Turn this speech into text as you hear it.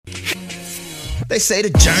They say the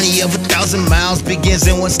journey of 1,000 miles begins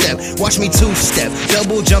in one step. Watch me two-step,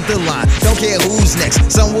 double jump the line. Don't care who's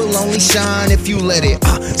next, sun will only shine if you let it.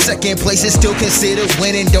 Second place is still considered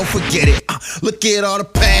winning, don't forget it. Look at all the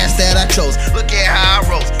paths that I chose. Look at how I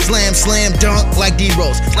rose. Slam, slam, dunk like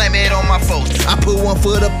D-Rose. Slam it on my foes. I put one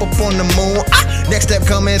foot up on the moon. Next step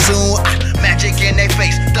coming soon. Magic in their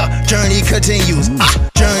face. The journey continues.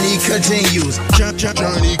 Journey continues.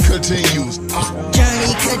 Journey continues.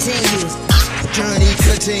 Journey continues. Journey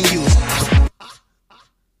continues.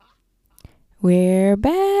 We're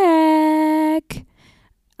back.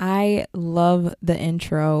 I love the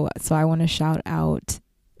intro, so I want to shout out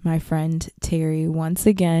my friend Terry once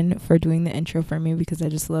again for doing the intro for me because I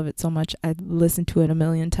just love it so much. I listened to it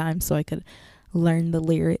 1,000,000 times so I could learn the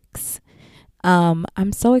lyrics.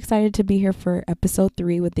 I'm so excited to be here for episode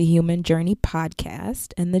 3 with the Human Journey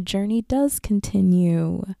podcast, and the journey does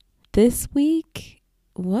continue. This week,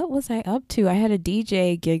 what was I up to? I had a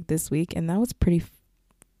DJ gig this week, and that was pretty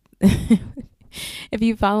If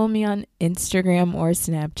you follow me on Instagram or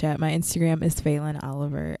Snapchat, my Instagram is Phelan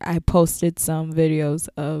Oliver. I posted some videos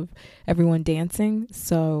of everyone dancing,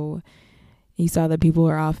 so you saw that people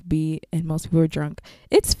were offbeat and most people were drunk.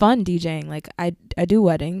 It's fun DJing. Like I do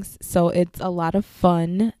weddings, so it's a lot of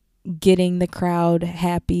fun getting the crowd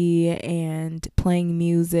happy and playing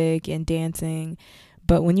music and dancing.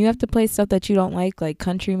 But when you have to play stuff that you don't like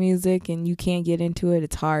country music, and you can't get into it,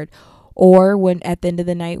 it's hard. Or when at the end of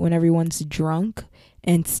the night when everyone's drunk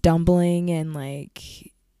and stumbling and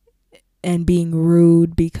being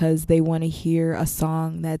rude because they want to hear a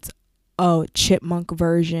song that's a chipmunk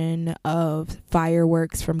version of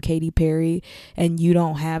Fireworks from Katy Perry, and you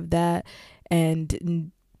don't have that.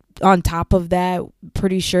 And on top of that,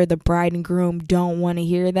 pretty sure the bride and groom don't want to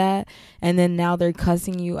hear that, and then now they're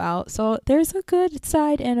cussing you out. So there's a good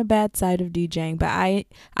side and a bad side of DJing, but I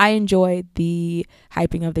enjoy the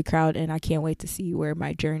hyping of the crowd, and I can't wait to see where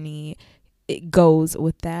my journey it goes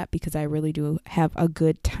with that, because I really do have a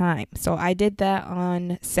good time. So I did that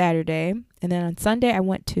on Saturday, and then on Sunday I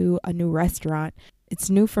went to a new restaurant. It's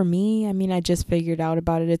new for me. I mean, I just figured out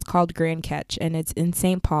about it. It's called Grand Catch, and it's in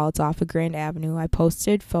St. Paul. It's off of Grand Avenue. I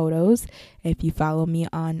posted photos. If you follow me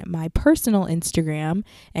on my personal Instagram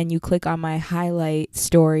and you click on my highlight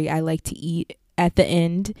story, I like to eat. At the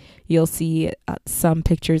end, you'll see some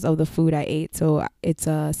pictures of the food I ate. So it's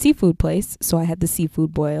a seafood place. So I had the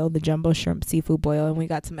seafood boil, the jumbo shrimp seafood boil, and we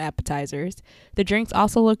got some appetizers. The drinks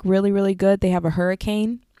also look really, really good. They have a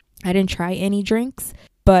hurricane. I didn't try any drinks,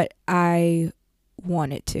 but I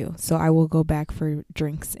wanted to, so I will go back for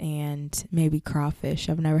drinks and maybe crawfish.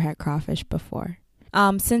 I've never had crawfish before.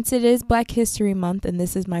 Since it is Black History Month and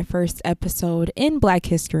this is my first episode in Black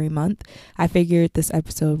History Month, I figured this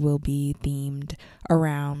episode will be themed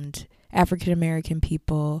around African American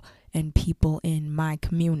people and people in my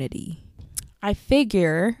community. I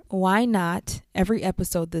figure, why not every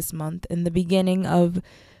episode this month, in the beginning of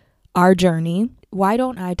our journey, why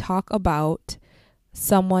don't I talk about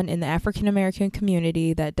someone in the African American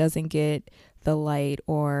community that doesn't get the light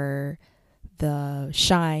or the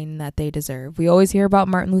shine that they deserve. We always hear about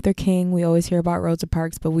Martin Luther King, we always hear about Rosa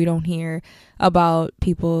Parks, but we don't hear about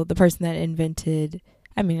the person that invented,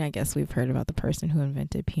 I mean, I guess we've heard about the person who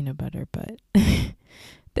invented peanut butter, but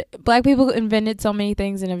Black people invented so many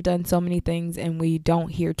things and have done so many things, and we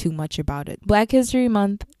don't hear too much about it. Black History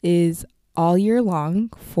Month is all year long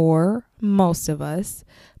for most of us.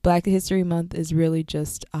 Black History Month is really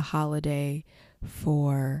just a holiday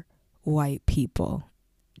for white people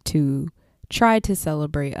to try to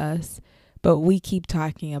celebrate us, but we keep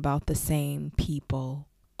talking about the same people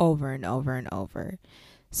over and over and over.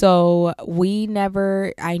 So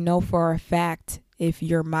I know for a fact, if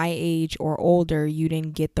you're my age or older, you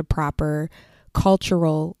didn't get the proper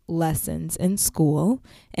cultural lessons in school.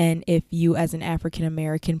 And if you as an African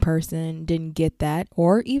American person didn't get that,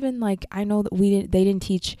 or even I know that they didn't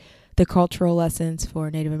teach the cultural lessons for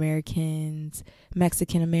Native Americans,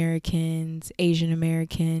 Mexican Americans, Asian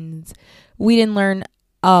Americans. We didn't learn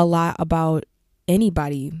a lot about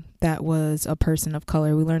anybody that was a person of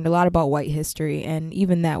color. We learned a lot about white history, and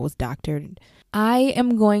even that was doctored. I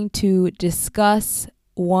am going to discuss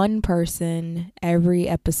one person every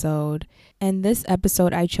episode, and this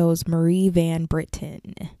episode I chose Marie Van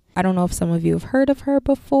Britten. I don't know if some of you have heard of her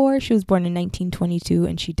before. She was born in 1922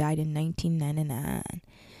 and she died in 1999.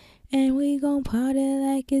 And we gon' party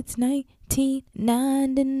like it's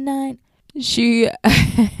 1999.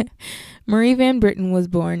 Marie Van Britten was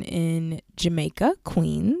born in Jamaica,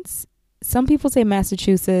 Queens. Some people say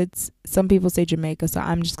Massachusetts, some people say Jamaica, so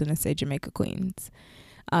I'm just going to say Jamaica, Queens.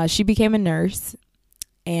 She became a nurse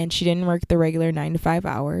and she didn't work the regular 9 to 5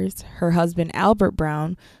 hours. Her husband, Albert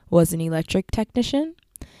Brown, was an electric technician.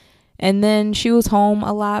 And then she was home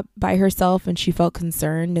a lot by herself, and she felt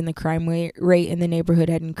concerned, and the crime rate in the neighborhood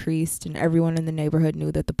had increased, and everyone in the neighborhood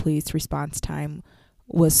knew that the police response time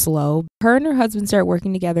was slow. Her and her husband started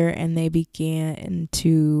working together, and they began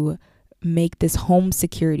to make this home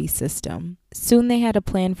security system. Soon they had a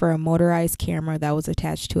plan for a motorized camera that was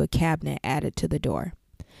attached to a cabinet added to the door.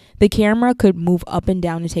 The camera could move up and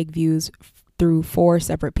down to take views through 4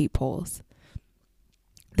 separate peepholes.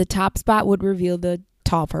 The top spot would reveal the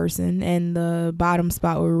tall person, and the bottom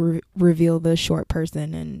spot would reveal the short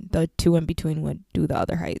person, and the 2 in between would do the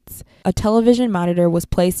other heights. A television monitor was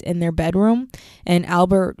placed in their bedroom, and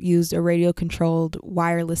Albert used a radio-controlled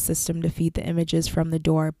wireless system to feed the images from the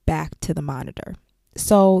door back to the monitor.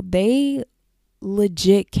 So they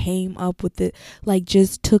legit came up with it, like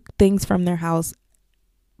just took things from their house,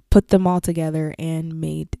 put them all together, and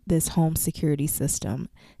made this home security system.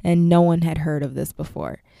 And no one had heard of this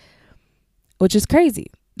before, which is crazy.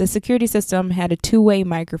 The security system had a 2-way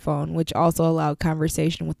microphone, which also allowed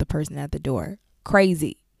conversation with the person at the door.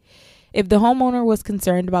 Crazy. If the homeowner was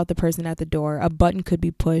concerned about the person at the door, a button could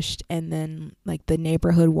be pushed, and then like the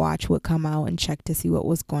neighborhood watch would come out and check to see what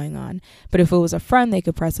was going on. But if it was a friend, they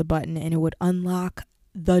could press a button and it would unlock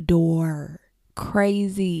the door.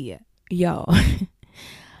 Crazy. Yo.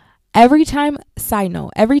 Side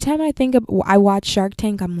note, every time I watch Shark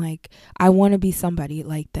Tank, I'm like, I want to be somebody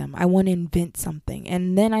like them. I want to invent something.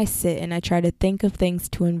 And then I sit and I try to think of things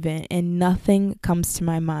to invent, and nothing comes to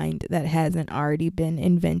my mind that hasn't already been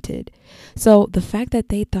invented. So the fact that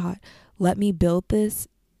they thought, let me build this,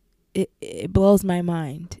 it blows my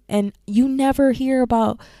mind. And you never hear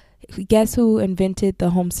about, guess who invented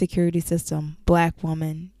the home security system? Black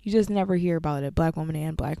woman. You just never hear about it. Black woman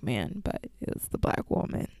and black man, but it was the black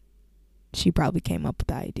woman. She probably came up with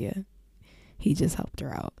the idea. He just helped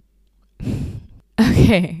her out.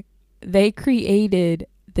 Okay. They created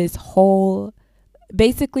this whole,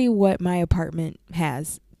 basically what my apartment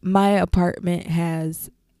has. My apartment has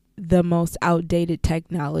the most outdated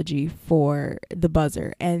technology for the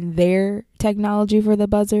buzzer, and their technology for the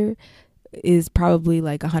buzzer is probably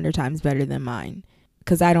like 100 times better than mine,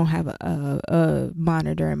 because I don't have a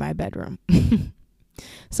monitor in my bedroom.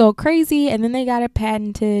 So crazy. And then they got it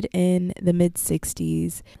patented in the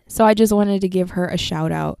mid-60s. So I just wanted to give her a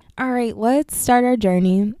shout out. All right, let's start our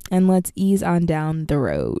journey and let's ease on down the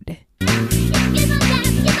road.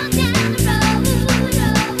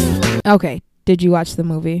 Okay, did you watch the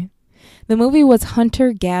movie? The movie was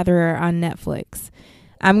Hunter Gatherer on Netflix.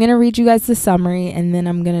 I'm going to read you guys the summary, and then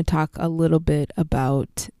I'm going to talk a little bit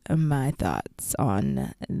about my thoughts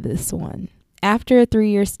on this one. After a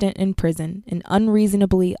 3-year stint in prison, an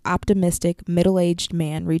unreasonably optimistic middle-aged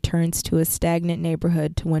man returns to a stagnant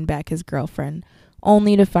neighborhood to win back his girlfriend,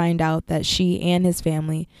 only to find out that she and his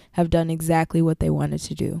family have done exactly what they wanted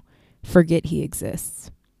to do: forget he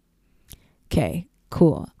exists. Okay,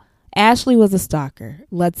 cool. Ashley was a stalker.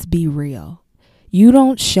 Let's be real. You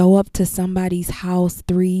don't show up to somebody's house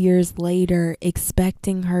 3 years later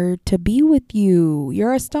expecting her to be with you.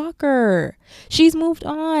 You're a stalker. She's moved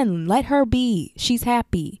on. Let her be. She's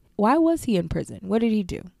happy. Why was he in prison? What did he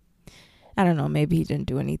do? I don't know. Maybe he didn't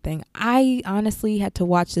do anything. I honestly had to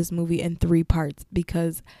watch this movie in 3 parts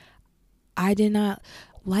because I did not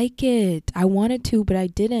like it. I wanted to, but I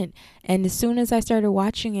didn't. And as soon as I started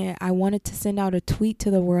watching it, I wanted to send out a tweet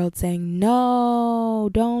to the world saying, no,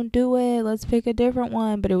 don't do it. Let's pick a different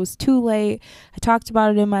one. But it was too late. I talked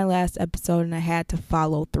about it in my last episode and I had to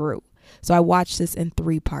follow through. So I watched this in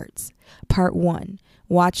 3 parts. Part 1,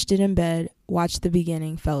 watched it in bed, watched the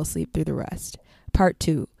beginning, fell asleep through the rest. Part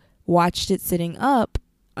 2, watched it sitting up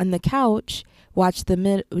on the couch, watched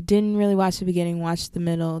the didn't really watch the beginning, watched the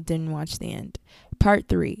middle, didn't watch the end. Part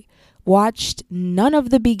 3, watched none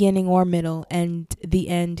of the beginning or middle, and the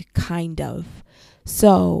end kind of.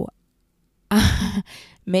 So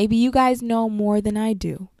maybe you guys know more than I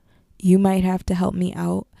do. You might have to help me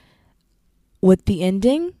out with the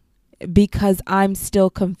ending because I'm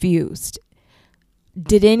still confused.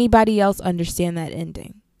 Did anybody else understand that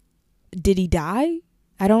ending? Did he die?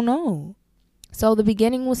 I don't know. So the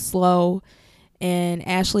beginning was slow, and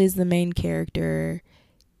Ashley is the main character.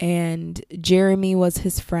 And Jeremy was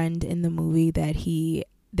his friend in the movie that he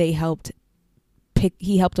helped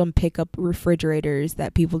him pick up refrigerators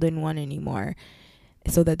that people didn't want anymore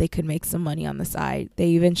so that they could make some money on the side.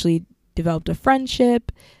 They eventually developed a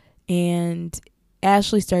friendship, and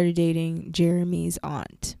Ashley started dating Jeremy's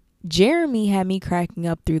aunt. Jeremy had me cracking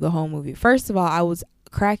up through the whole movie. First of all, I was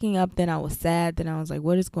cracking up, then I was sad, then I was like,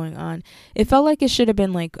 what is going on? It felt like it should have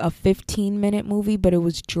been like a 15-minute movie, but it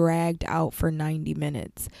was dragged out for 90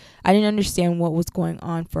 minutes. I didn't understand what was going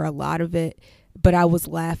on for a lot of it, but I was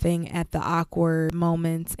laughing at the awkward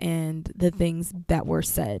moments and the things that were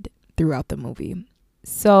said throughout the movie.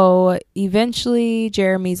 So eventually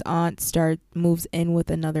Jeremy's aunt moves in with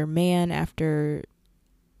another man after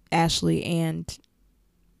Ashley and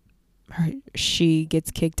she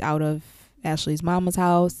gets kicked out of Ashley's mama's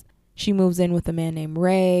house. She moves in with a man named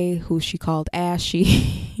Ray, who she called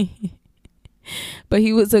Ashy. But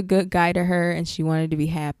he was a good guy to her and she wanted to be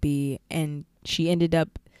happy, and she ended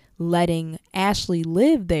up letting Ashley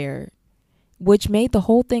live there, which made the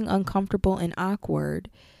whole thing uncomfortable and awkward.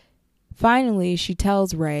 Finally, she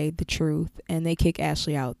tells Ray the truth and they kick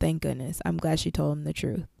Ashley out. Thank goodness. I'm glad she told him the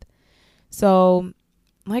truth. So,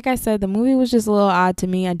 like I said, the movie was just a little odd to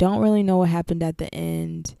me. I don't really know what happened at the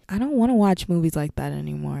end. I don't want to watch movies like that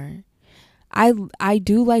anymore. I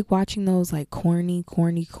do like watching those like corny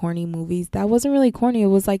movies. That wasn't really corny. It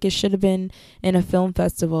was like it should have been in a film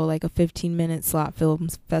festival, like a 15-minute slot film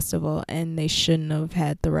festival, and they shouldn't have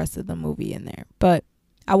had the rest of the movie in there. But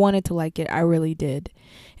I wanted to like it. I really did.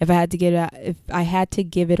 If I had to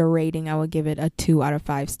give it a rating, I would give it a 2 out of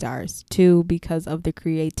 5 stars. 2 because of the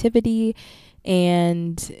creativity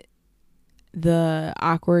and the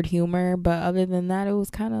awkward humor, but other than that, it was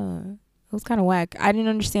kind of whack. I didn't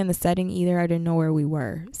understand the setting either. I didn't know where we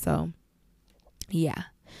were. So yeah,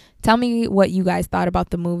 tell me what you guys thought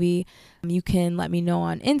about the movie. You can let me know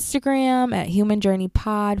on Instagram at Human Journey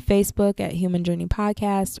Pod, Facebook at Human Journey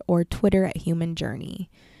Podcast, or Twitter at Human Journey.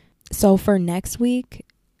 So for next week,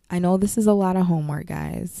 I know this is a lot of homework,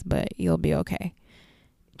 guys, but you'll be okay.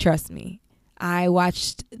 Trust me. I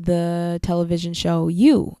watched the television show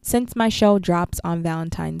You. Since my show drops on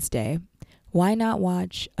Valentine's Day, why not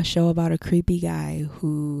watch a show about a creepy guy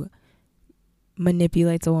who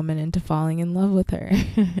manipulates a woman into falling in love with her?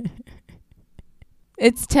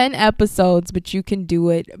 It's 10 episodes, but you can do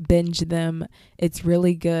it, binge them. It's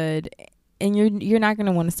really good. And you're not going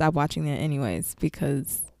to want to stop watching that anyways,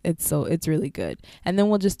 because it's really good. And then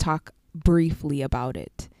we'll just talk briefly about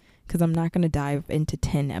it, because I'm not going to dive into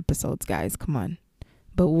 10 episodes, guys. Come on.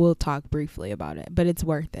 But we'll talk briefly about it. But it's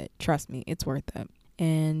worth it. Trust me, it's worth it.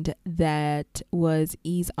 And that was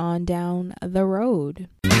Ease On Down the Road.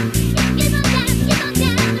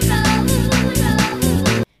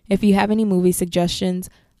 If you have any movie suggestions,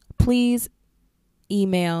 please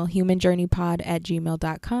email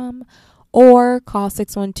humanjourneypod@gmail.com or call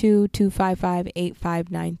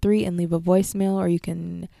 612-255-8593 and leave a voicemail, or you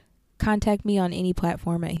can contact me on any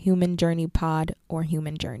platform at Human Journey Pod or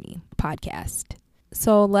Human Journey Podcast.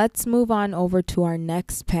 So let's move on over to our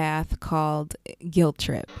next path called Guilt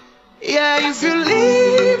Trip. Yeah, if you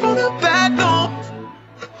leave on a bad note,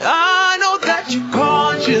 I know that your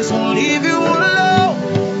conscience won't leave you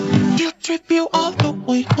alone. Guilt trip you all the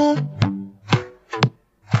way home.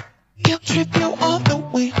 Guilt trip you all the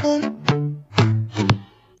way home.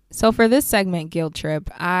 So for this segment, Guilt Trip,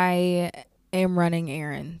 I am running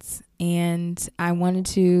errands. And I wanted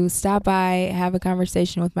to stop by, have a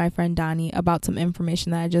conversation with my friend Donnie about some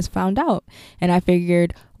information that I just found out. And I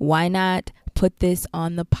figured, why not put this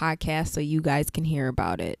on the podcast so you guys can hear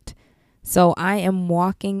about it? So I am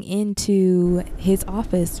walking into his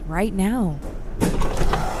office right now.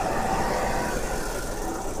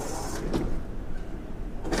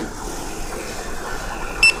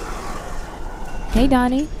 Hey,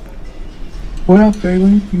 Donnie. What up,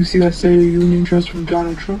 Phelan? You see that State of the Union address from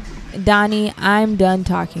Donald Trump? Donnie, I'm done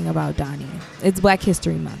talking about Donnie. It's Black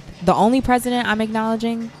History Month. The only president I'm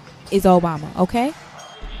acknowledging is Obama, okay?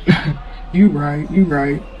 You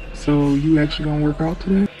right. So you actually gonna work out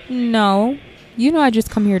today? No. You know I just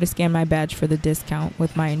come here to scan my badge for the discount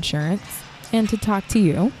with my insurance and to talk to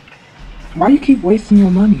you. Why you keep wasting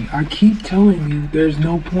your money? I keep telling you there's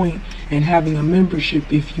no point in having a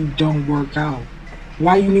membership if you don't work out.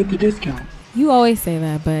 Why you need the discount? You always say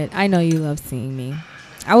that, but I know you love seeing me.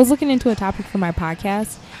 I was looking into a topic for my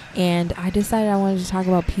podcast, and I decided I wanted to talk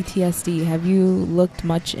about PTSD. Have you looked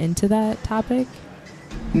much into that topic?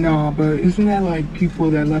 No, but isn't that like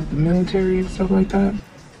people that left the military and stuff like that?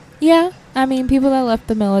 Yeah, I mean, people that left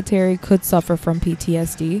the military could suffer from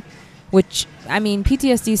PTSD, which, I mean,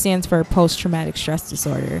 PTSD stands for post-traumatic stress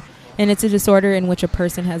disorder, and it's a disorder in which a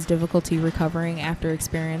person has difficulty recovering after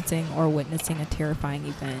experiencing or witnessing a terrifying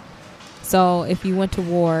event. So if you went to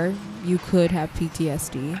war, you could have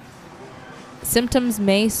PTSD. Symptoms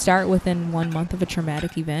may start within 1 month of a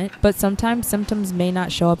traumatic event, but sometimes symptoms may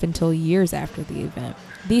not show up until years after the event.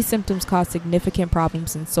 These symptoms cause significant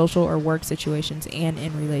problems in social or work situations and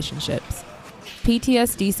in relationships.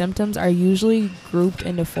 PTSD symptoms are usually grouped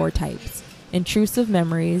into 4 types: intrusive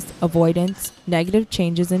memories, avoidance, negative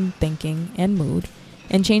changes in thinking and mood,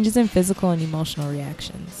 and changes in physical and emotional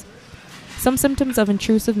reactions. Some symptoms of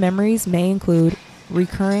intrusive memories may include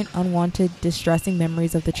recurrent, unwanted, distressing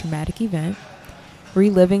memories of the traumatic event,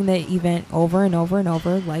 reliving the event over and over and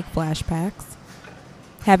over like flashbacks,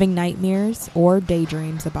 having nightmares or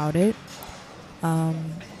daydreams about it,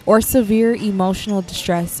 or severe emotional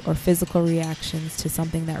distress or physical reactions to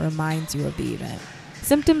something that reminds you of the event.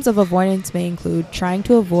 Symptoms of avoidance may include trying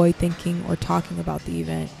to avoid thinking or talking about the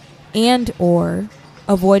event, and or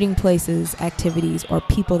avoiding places, activities, or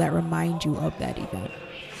people that remind you of that event.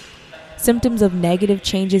 Symptoms of negative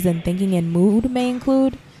changes in thinking and mood may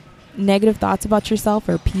include negative thoughts about yourself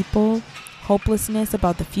or people, hopelessness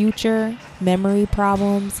about the future, memory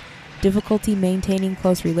problems, difficulty maintaining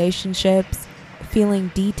close relationships,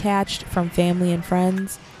 feeling detached from family and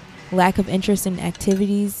friends, lack of interest in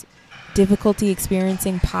activities, difficulty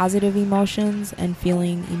experiencing positive emotions, and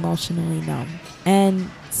feeling emotionally numb. And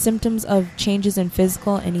symptoms of changes in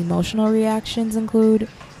physical and emotional reactions include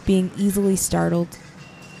being easily startled,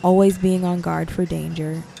 always being on guard for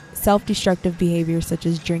danger, self-destructive behavior such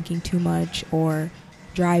as drinking too much or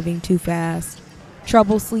driving too fast,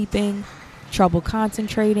 trouble sleeping, trouble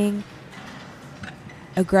concentrating,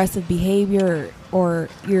 aggressive behavior or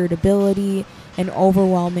irritability, and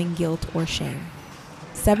overwhelming guilt or shame.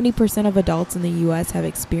 70% of adults in the U.S. have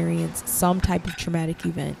experienced some type of traumatic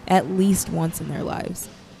event at least once in their lives.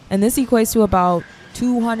 And this equates to about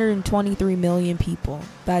 223 million people.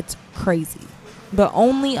 That's crazy. But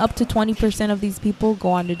only up to 20% of these people go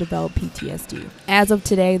on to develop PTSD. As of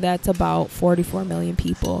today, that's about 44 million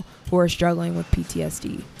people who are struggling with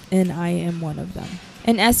PTSD, and I am one of them.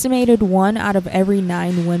 An estimated 1 out of every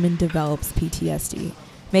 9 women develops PTSD,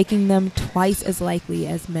 making them twice as likely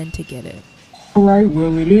as men to get it. Alright,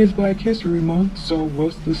 well, it is Black History Month, so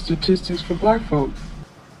what's the statistics for black folks?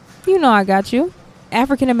 You know I got you.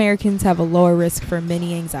 African Americans have a lower risk for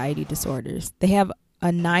many anxiety disorders. They have a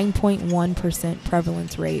 9.1%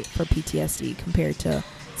 prevalence rate for PTSD compared to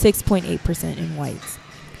 6.8% in whites.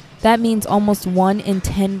 That means almost 1 in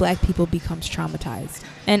 10 black people becomes traumatized.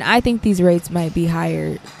 And I think these rates might be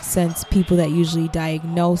higher since people that usually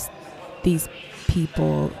diagnose these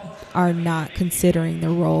people are not considering the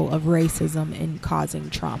role of racism in causing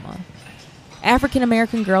trauma. African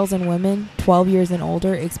American girls and women 12 years and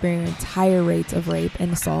older experience higher rates of rape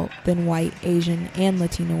and assault than white, Asian, and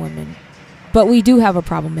Latino women. But we do have a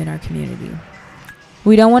problem in our community.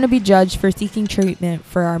 We don't want to be judged for seeking treatment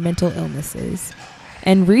for our mental illnesses.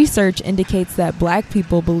 And research indicates that black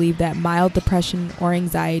people believe that mild depression or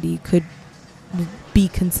anxiety could be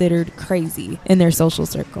considered crazy in their social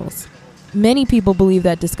circles. Many people believe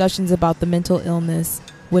that discussions about the mental illness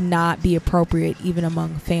would not be appropriate even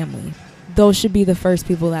among family. Those should be the first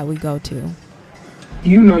people that we go to.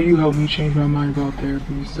 You know you helped me change my mind about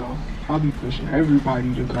therapy, so I'll be pushing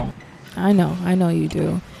everybody to go. I know you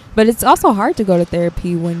do. But it's also hard to go to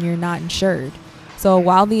therapy when you're not insured. So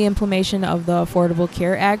while the implementation of the Affordable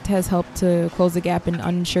Care Act has helped to close the gap in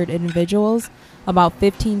uninsured individuals, about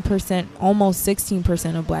 15%, almost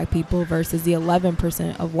 16% of black people versus the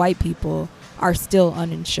 11% of white people are still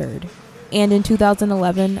uninsured. And in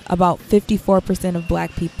 2011, about 54% of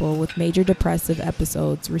black people with major depressive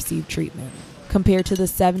episodes received treatment, compared to the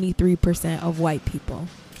 73% of white people.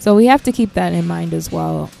 So we have to keep that in mind as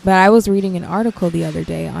well. But I was reading an article the other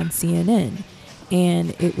day on CNN,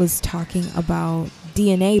 and it was talking about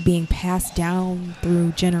DNA being passed down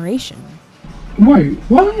through generation. Wait,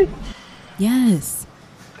 what? Yes.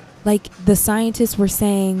 Like the scientists were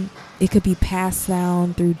saying it could be passed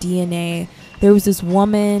down through DNA. There was this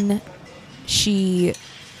woman, she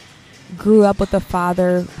grew up with a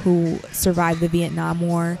father who survived the Vietnam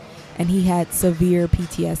War, and he had severe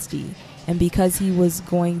PTSD. And because he was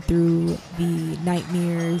going through the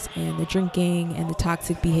nightmares and the drinking and the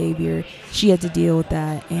toxic behavior, she had to deal with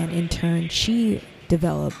that. And in turn, she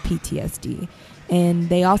developed PTSD. And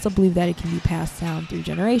they also believe that it can be passed down through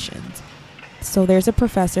generations. So there's a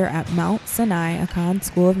professor at Mount Sinai Akan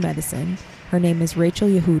School of Medicine. Her name is Rachel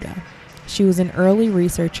Yehuda. She was an early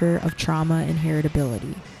researcher of trauma and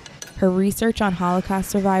heritability. Her research on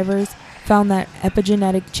Holocaust survivors found that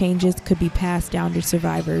epigenetic changes could be passed down to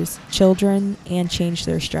survivors, children, and change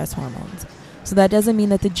their stress hormones. So that doesn't mean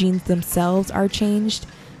that the genes themselves are changed,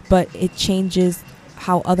 but it changes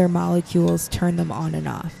how other molecules turn them on and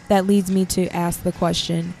off. That leads me to ask the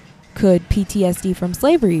question, could PTSD from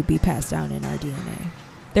slavery be passed down in our DNA?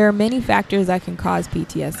 There are many factors that can cause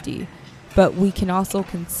PTSD, but we can also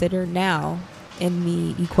consider now in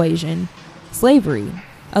the equation slavery.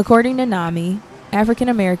 According to NAMI, African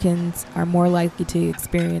Americans are more likely to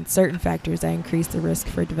experience certain factors that increase the risk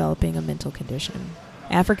for developing a mental condition.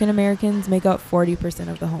 African Americans make up 40%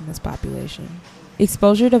 of the homeless population.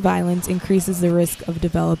 Exposure to violence increases the risk of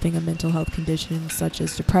developing a mental health condition such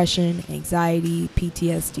as depression, anxiety,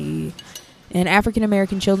 PTSD, and African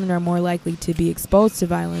American children are more likely to be exposed to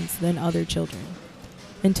violence than other children.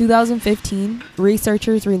 In 2015,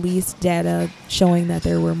 researchers released data showing that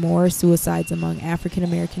there were more suicides among African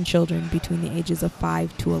American children between the ages of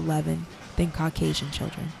 5 to 11 than Caucasian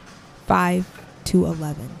children. 5 to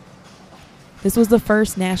 11. This was the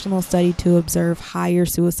first national study to observe higher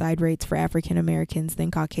suicide rates for African Americans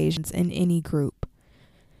than Caucasians in any group.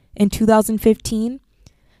 In 2015,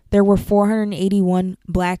 there were 481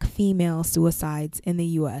 black female suicides in the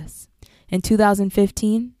U.S. In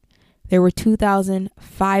 2015, there were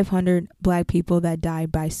 2,500 black people that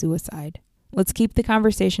died by suicide. Let's keep the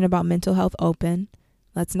conversation about mental health open.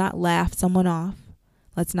 Let's not laugh someone off.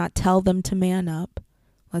 Let's not tell them to man up.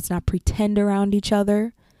 Let's not pretend around each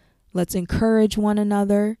other. Let's encourage one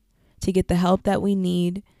another to get the help that we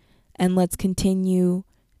need. And let's continue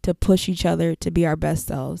to push each other to be our best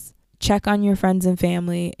selves. Check on your friends and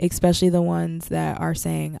family, especially the ones that are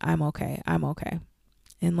saying, I'm okay, I'm okay.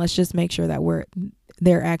 And let's just make sure that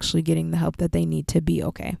they're actually getting the help that they need to be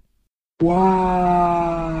okay. Wow.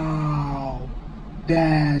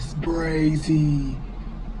 That's crazy.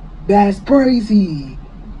 That's crazy.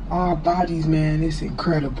 Our bodies, man, it's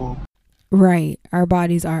incredible. Right. Our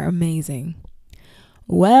bodies are amazing.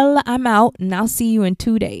 Well, I'm out and I'll see you in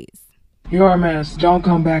 2 days. You're a mess. Don't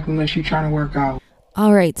come back unless you're trying to work out.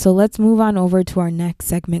 All right, so let's move on over to our next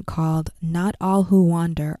segment called Not All Who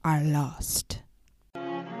Wander Are Lost.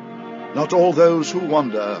 Not all those who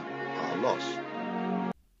wander are lost.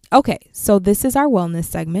 Okay, so this is our wellness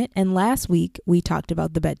segment, and last week we talked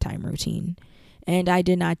about the bedtime routine, and I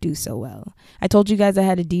did not do so well. I told you guys I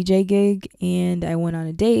had a DJ gig, and I went on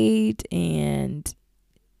a date, and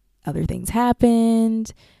other things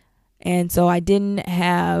happened, and so I didn't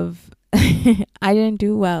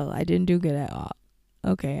do well. I didn't do good at all.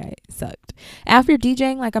 Okay, I sucked. After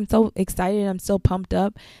DJing, I'm so excited, I'm so pumped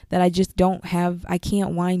up that I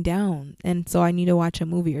can't wind down. And so I need to watch a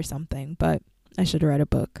movie or something, but I should have read a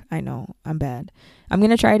book. I know, I'm bad. I'm going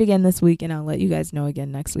to try it again this week and I'll let you guys know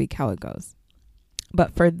again next week how it goes.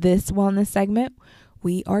 But for this wellness segment,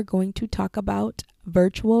 we are going to talk about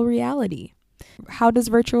virtual reality. How does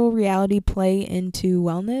virtual reality play into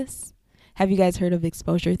wellness? Have you guys heard of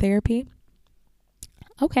exposure therapy?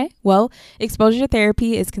 Okay, well, exposure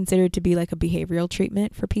therapy is considered to be like a behavioral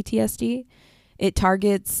treatment for PTSD. It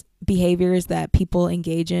targets behaviors that people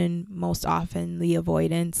engage in, most often the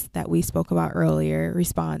avoidance that we spoke about earlier,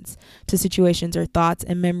 response to situations or thoughts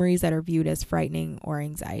and memories that are viewed as frightening or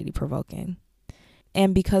anxiety provoking.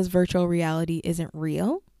 And because virtual reality isn't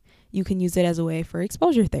real, you can use it as a way for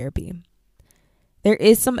exposure therapy. There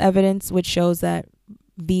is some evidence which shows that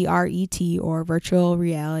VRET, or virtual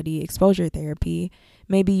reality exposure therapy,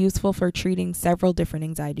 may be useful for treating several different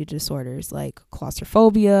anxiety disorders like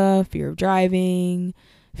claustrophobia, fear of driving,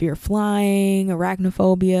 fear of flying,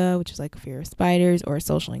 arachnophobia, which is like a fear of spiders, or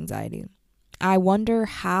social anxiety. I wonder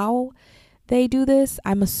how they do this.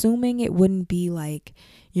 I'm assuming it wouldn't be like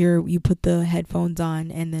you put the headphones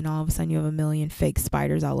on and then all of a sudden you have a million fake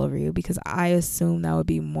spiders all over you, because I assume that would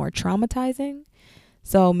be more traumatizing.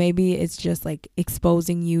 So maybe it's just like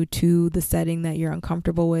exposing you to the setting that you're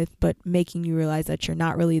uncomfortable with, but making you realize that you're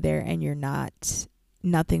not really there and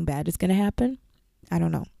nothing bad is going to happen. I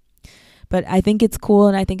don't know. But I think it's cool,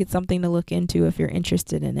 and I think it's something to look into if you're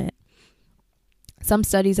interested in it. Some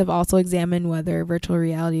studies have also examined whether virtual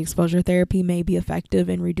reality exposure therapy may be effective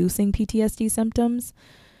in reducing PTSD symptoms.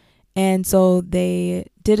 And so they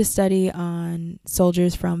did a study on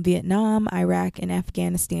soldiers from Vietnam, Iraq, and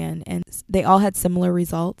Afghanistan, and they all had similar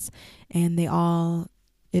results, and it all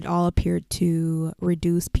appeared to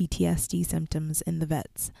reduce PTSD symptoms in the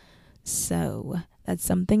vets. So that's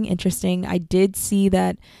something interesting. I did see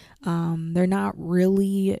that they're not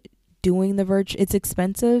really doing the virtual. It's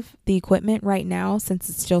expensive, the equipment right now, since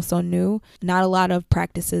it's still so new. Not a lot of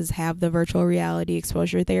practices have the virtual reality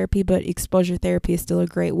exposure therapy, but exposure therapy is still a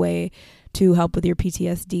great way to help with your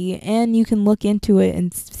PTSD, and you can look into it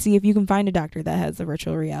and see if you can find a doctor that has the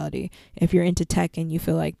virtual reality if you're into tech and you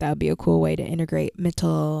feel like that would be a cool way to integrate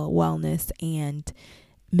mental wellness and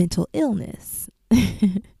mental illness.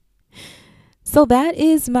 So that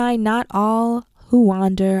is my Not All Who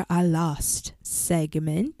Wander Are Lost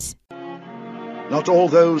segment. Not all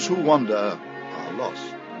those who wander are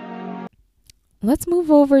lost. Let's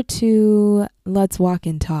move over to Let's Walk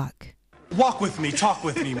and Talk. Walk with me, talk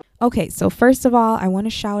with me. Okay, so first of all, I want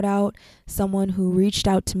to shout out someone who reached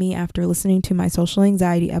out to me after listening to my social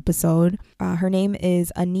anxiety episode. Her name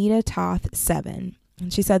is Anita Toth 7.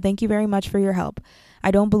 And she said, "Thank you very much for your help.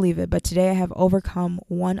 I don't believe it, but today I have overcome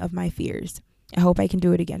one of my fears. I hope I can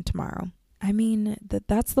do it again tomorrow." I mean,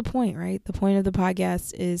 that's the point, right? The point of the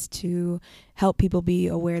podcast is to help people be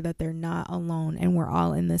aware that they're not alone and we're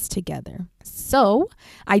all in this together. So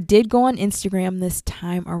I did go on Instagram this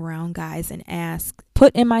time around, guys, and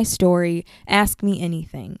put in my story, ask me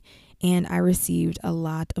anything. And I received a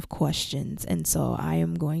lot of questions. And so I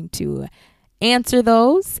am going to answer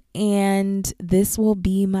those. And this will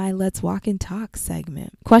be my Let's Walk and Talk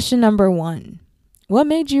segment. Question number 1. What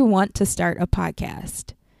made you want to start a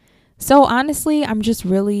podcast? So honestly, I'm just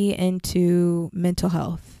really into mental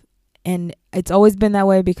health, and it's always been that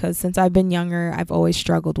way because since I've been younger, I've always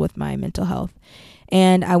struggled with my mental health,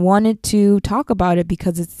 and I wanted to talk about it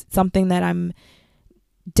because it's something that I'm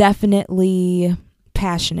definitely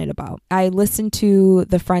passionate about. I listen to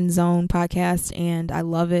the Friend Zone podcast and I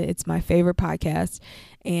love it. It's my favorite podcast,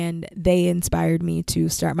 and they inspired me to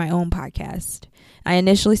start my own podcast. I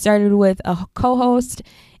initially started with a co-host,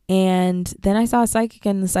 and then I saw a psychic,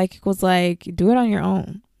 and the psychic was like, "Do it on your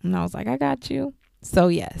own." And I was like, "I got you." So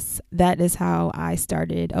yes, that is how I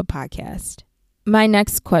started a podcast. My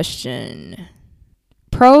next question.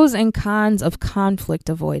 Pros and cons of conflict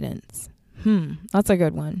avoidance. That's a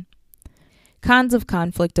good one. Cons of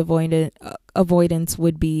conflict avoidance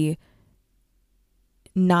would be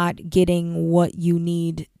not getting what you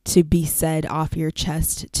need to be said off your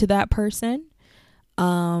chest to that person.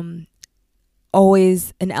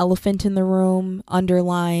 Always an elephant in the room,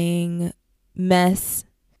 underlying mess.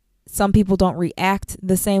 Some people don't react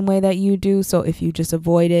the same way that you do, so if you just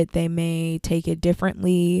avoid it, they may take it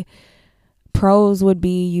differently. Pros would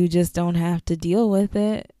be you just don't have to deal with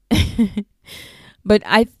it. But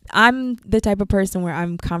I'm the type of person where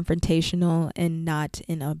I'm confrontational, and not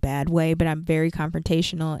in a bad way, but I'm very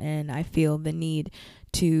confrontational, and I feel the need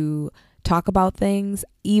to talk about things.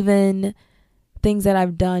 Even things that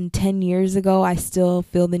I've done 10 years ago, I still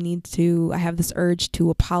feel the need I have this urge to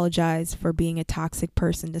apologize for being a toxic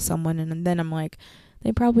person to someone. And then I'm like,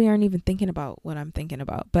 they probably aren't even thinking about what I'm thinking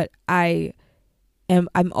about. But I'm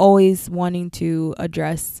always wanting to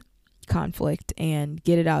address conflict and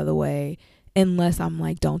get it out of the way, unless I'm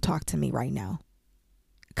like, don't talk to me right now,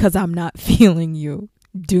 'cause I'm not feeling you.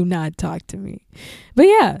 Do not talk to me. But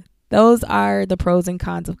yeah, those are the pros and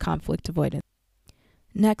cons of conflict avoidance.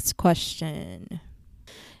 Next question.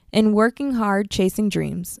 In working hard, chasing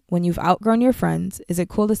dreams, when you've outgrown your friends, is it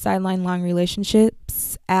cool to sideline long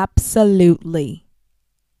relationships? Absolutely.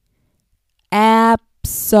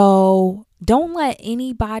 Don't let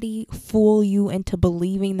anybody fool you into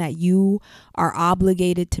believing that you are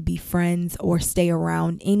obligated to be friends or stay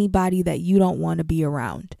around anybody that you don't want to be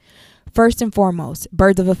around. First and foremost,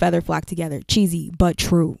 birds of a feather flock together. Cheesy, but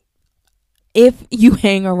true. If you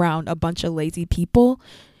hang around a bunch of lazy people,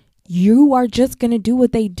 you are just going to do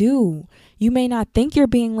what they do. You may not think you're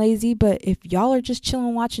being lazy, but if y'all are just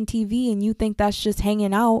chilling watching TV and you think that's just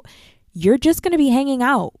hanging out, you're just going to be hanging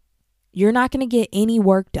out. You're not going to get any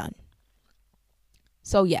work done.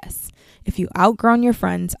 So yes, if you outgrown your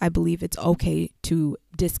friends, I believe it's okay to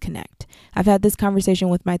disconnect. I've had this conversation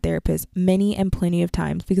with my therapist many and plenty of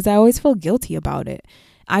times because I always feel guilty about it.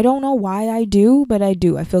 I don't know why I do, but I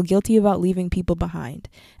do. I feel guilty about leaving people behind.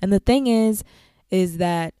 And the thing is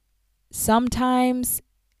that sometimes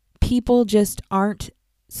people just aren't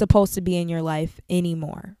supposed to be in your life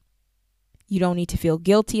anymore. You don't need to feel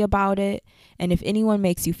guilty about it. And if anyone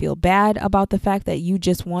makes you feel bad about the fact that you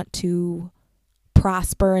just want to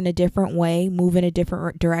prosper in a different way, move in a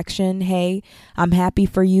different direction, hey, I'm happy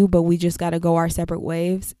for you, but we just got to go our separate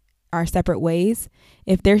ways.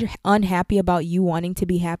 If they're unhappy about you wanting to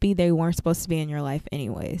be happy, they weren't supposed to be in your life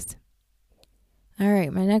anyways. All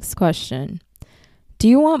right, my next question. Do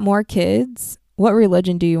you want more kids? What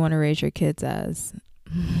religion do you want to raise your kids as?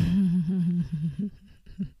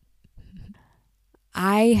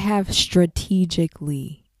 I have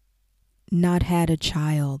strategically not had a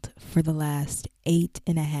child for the last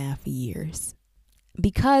 8.5 years.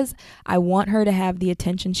 Because I want her to have the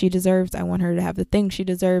attention she deserves. I want her to have the things she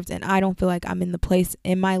deserves. And I don't feel like I'm in the place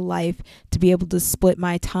in my life to be able to split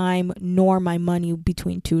my time nor my money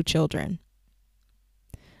between 2 children.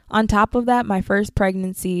 On top of that, my first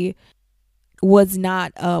pregnancy was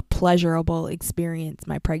not a pleasurable experience,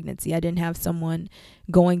 my pregnancy. I didn't have someone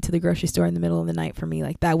going to the grocery store in the middle of the night for me.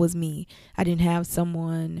 Like, that was me. I didn't have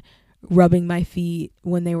someone rubbing my feet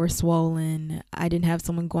when they were swollen. I didn't have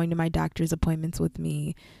someone going to my doctor's appointments with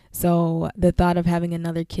me. So the thought of having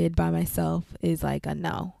another kid by myself is like a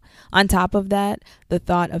no. On top of that, the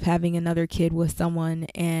thought of having another kid with someone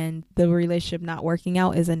and the relationship not working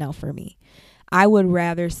out is a no for me. I would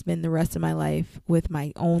rather spend the rest of my life with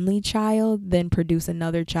my only child than produce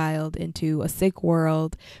another child into a sick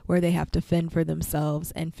world where they have to fend for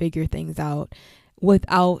themselves and figure things out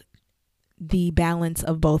without the balance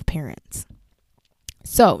of both parents.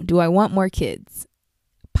 So, do I want more kids?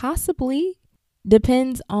 Possibly.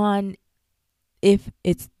 Depends on if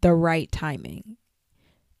it's the right timing.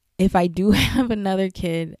 If I do have another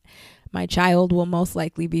kid, my child will most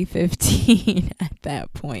likely be 15 at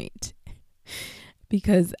that point.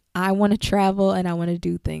 Because I want to travel and I want to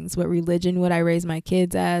do things. What religion would I raise my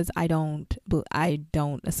kids as? I don't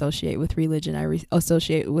associate with religion. I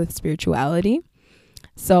associate with spirituality.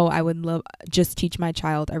 So I would just teach my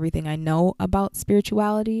child everything I know about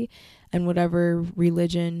spirituality, and whatever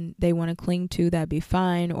religion they want to cling to, that'd be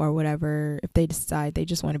fine. Or whatever, if they decide they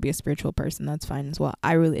just want to be a spiritual person, that's fine as well.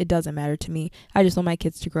 It doesn't matter to me. I just want my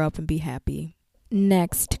kids to grow up and be happy.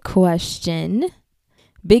 Next question.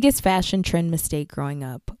 Biggest fashion trend mistake growing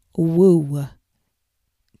up? Woo.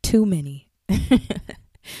 Too many.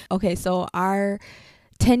 Okay, so our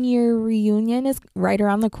 10-year reunion is right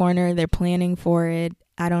around the corner. They're planning for it.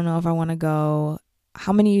 I don't know if I want to go.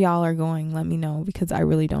 How many of y'all are going? Let me know, because I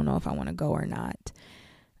really don't know if I want to go or not.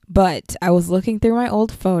 But I was looking through my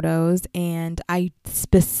old photos and I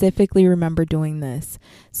specifically remember doing this.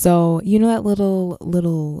 So, you know that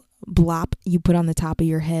little blop you put on the top of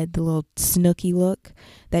your head, the little snooky look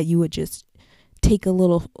that you would just take a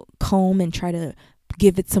little comb and try to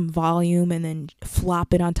give it some volume and then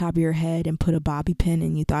flop it on top of your head and put a bobby pin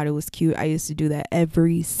and you thought it was cute. I used to do that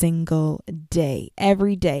every single day,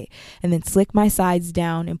 and then slick my sides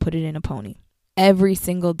down and put it in a pony every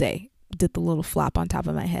single day. Did the little flop on top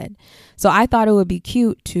of my head. So I thought it would be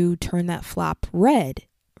cute to turn that flop red,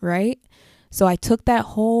 right? So I took that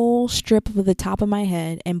whole strip of the top of my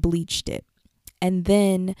head and bleached it. And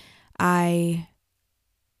then I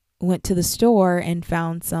went to the store and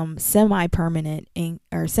found some semi-permanent ink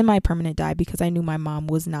or semi-permanent dye, because I knew my mom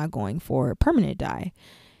was not going for permanent dye.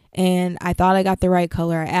 And I thought I got the right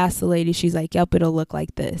color. I asked the lady, she's like, yep, it'll look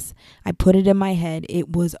like this. I put it in my head. It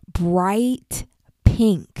was bright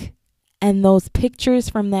pink. And those pictures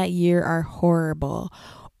from that year are horrible.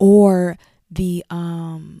 Or the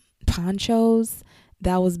ponchos,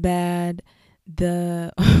 that was bad.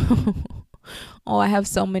 Oh, I have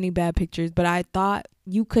so many bad pictures, but I thought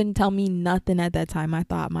you couldn't tell me nothing at that time. I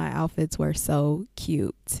thought my outfits were so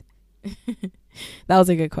cute. That was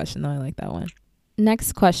a good question, though. I like that one.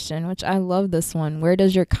 Next question, which I love this one. Where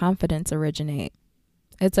does your confidence originate?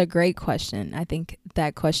 It's a great question. I think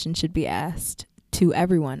that question should be asked to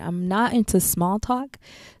everyone. I'm not into small talk,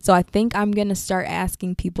 so I think I'm going to start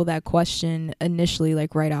asking people that question initially,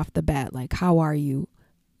 like right off the bat, like, how are you?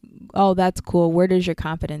 Oh, that's cool. Where does your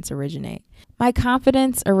confidence originate? My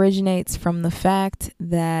confidence originates from the fact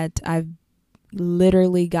that I've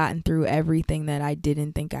literally gotten through everything that I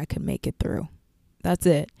didn't think I could make it through. That's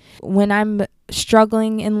it. When I'm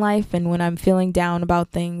struggling in life and when I'm feeling down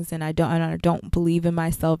about things and I don't believe in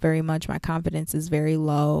myself very much, my confidence is very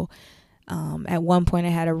low. At one point I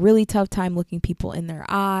had a really tough time looking people in their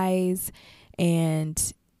eyes,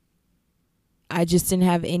 and I just didn't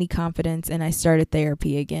have any confidence, and I started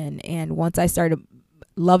therapy again. And once I started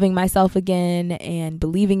loving myself again and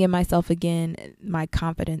believing in myself again, my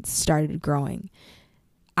confidence started growing.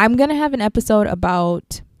 I'm going to have an episode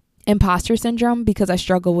about imposter syndrome because I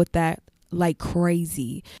struggle with that like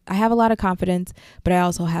crazy. I have a lot of confidence, but I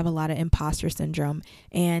also have a lot of imposter syndrome.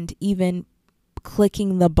 And even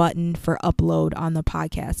clicking the button for upload on the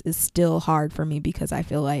podcast is still hard for me because I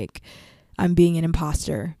feel like I'm being an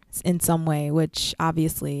imposter in some way, which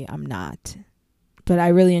obviously I'm not. But I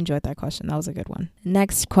really enjoyed that question. That was a good one.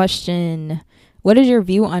 Next question. What is your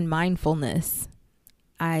view on mindfulness?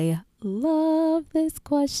 I love this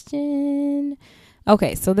question.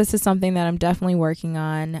 Okay, so this is something that I'm definitely working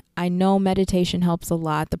on. I know meditation helps a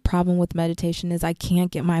lot. The problem with meditation is I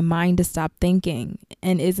can't get my mind to stop thinking.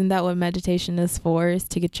 And isn't that what meditation is for? Is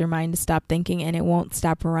to get your mind to stop thinking, and it won't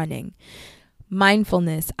stop running.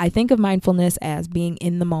 Mindfulness. I think of mindfulness as being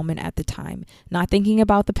in the moment at the time, not thinking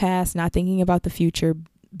about the past, not thinking about the future,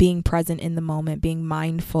 being present in the moment, being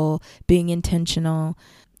mindful, being intentional.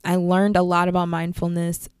 I learned a lot about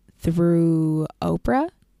mindfulness through Oprah.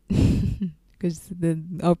 Because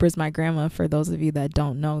Oprah's my grandma, for those of you that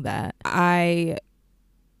don't know that. I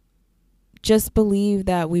just believe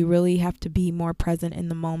that we really have to be more present in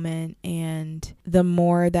the moment. And the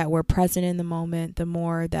more that we're present in the moment, the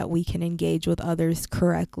more that we can engage with others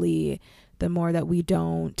correctly, the more that we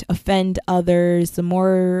don't offend others, the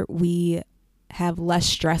more we have less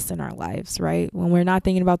stress in our lives, right? When we're not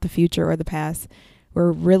thinking about the future or the past,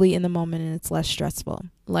 we're really in the moment and it's less stressful.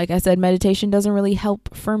 Like I said, meditation doesn't really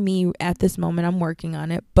help for me at this moment. I'm working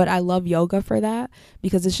on it, but I love yoga for that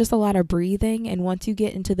because it's just a lot of breathing. And once you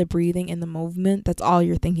get into the breathing and the movement, that's all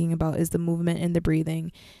you're thinking about is the movement and the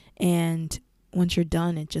breathing. And once you're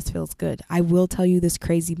done, it just feels good. I will tell you this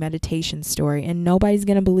crazy meditation story, and nobody's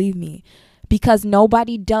going to believe me because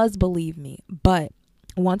nobody does believe me. But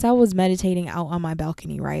once I was meditating out on my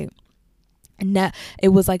balcony, right? And that it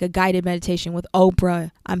was like a guided meditation with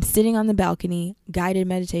Oprah. I'm sitting on the balcony, guided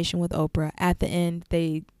meditation with Oprah. At the end,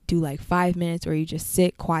 they do like 5 minutes where you just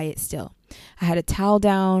sit quiet still. I had a towel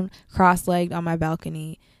down, cross-legged on my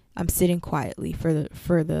balcony. I'm sitting quietly for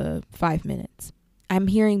the 5 minutes. I'm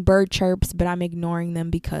hearing bird chirps, but I'm ignoring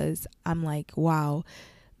them because I'm like, wow,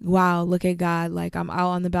 look at God. Like, I'm out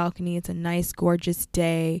on the balcony. It's a nice, gorgeous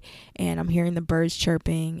day, and I'm hearing the birds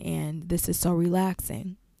chirping, and this is so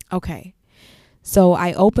relaxing. Okay. So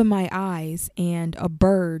I open my eyes, and a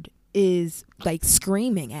bird is like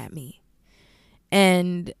screaming at me.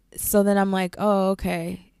 And so then I'm like, oh,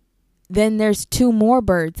 okay. Then there's 2 more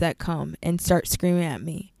birds that come and start screaming at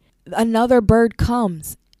me. Another bird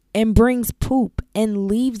comes and brings poop and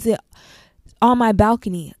leaves it on my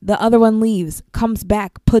balcony. The other one leaves, comes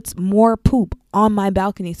back, puts more poop on my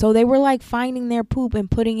balcony. So they were like finding their poop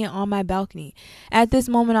and putting it on my balcony. At this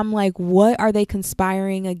moment, I'm like, what are they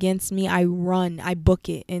conspiring against me? I run, I book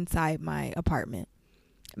it inside my apartment.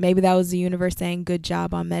 Maybe that was the universe saying, good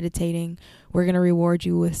job on meditating. We're going to reward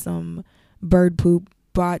you with some bird poop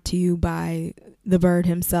brought to you by the bird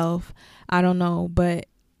himself. I don't know, but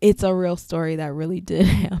it's a real story that really did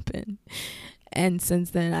happen. And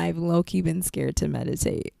since then, I've low-key been scared to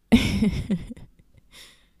meditate.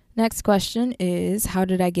 Next question is, how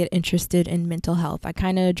did I get interested in mental health? I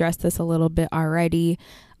kind of addressed this a little bit already.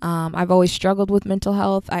 I've always struggled with mental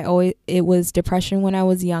health. It was depression when I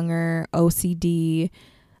was younger, OCD,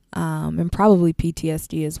 and probably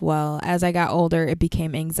PTSD as well. As I got older, it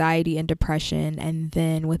became anxiety and depression. And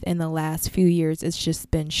then within the last few years, it's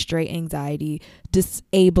just been straight anxiety,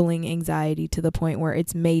 disabling anxiety to the point where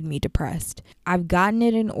it's made me depressed. I've gotten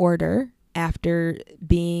it in order after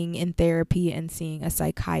being in therapy and seeing a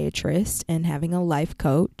psychiatrist and having a life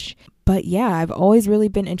coach. But yeah, I've always really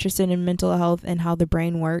been interested in mental health and how the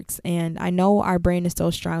brain works. And I know our brain is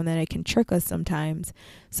so strong that it can trick us sometimes.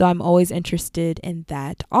 So I'm always interested in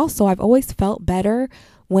that. Also, I've always felt better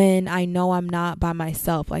when I know I'm not by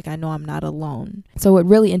myself, like I know I'm not alone. So what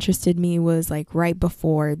really interested me was like right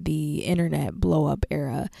before the internet blow up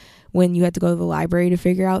era, when you had to go to the library to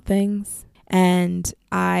figure out things. And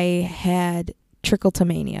I had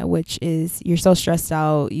trichotillomania, which is you're so stressed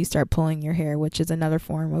out, you start pulling your hair, which is another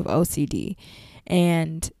form of OCD.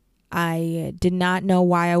 And I did not know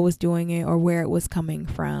why I was doing it or where it was coming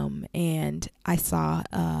from. And I saw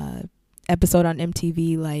a episode on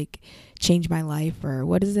MTV, like Change My Life, or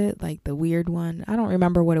what is it? Like the weird one. I don't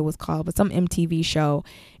remember what it was called, but some MTV show.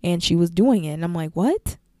 And she was doing it. And I'm like,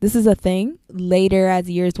 what? This is a thing? Later, as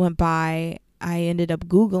years went by, I ended up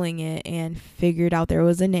Googling it and figured out there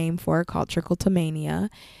was a name for it called trichotillomania.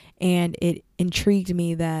 And it intrigued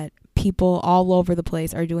me that people all over the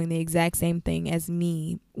place are doing the exact same thing as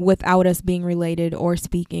me without us being related or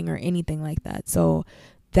speaking or anything like that. So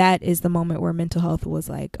that is the moment where mental health was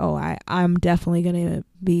like, oh, I'm definitely going to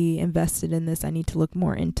be invested in this. I need to look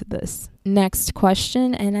more into this. Next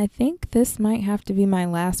question, and I think this might have to be my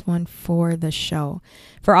last one for the show.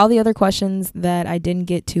 For all the other questions that I didn't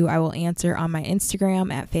get to, I will answer on my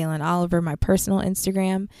Instagram at Phelan Oliver, my personal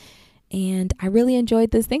Instagram. And I really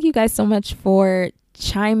enjoyed this. Thank you guys so much for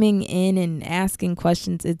chiming in and asking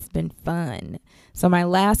questions. It's been fun. So my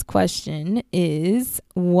last question is,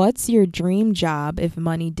 what's your dream job if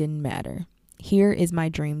money didn't matter? Here is my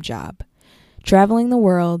dream job. Traveling the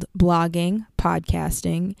world, blogging,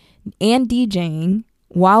 podcasting, and DJing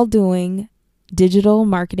while doing digital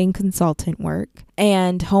marketing consultant work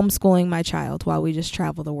and homeschooling my child while we just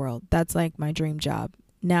travel the world. That's like my dream job.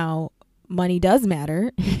 Now, money does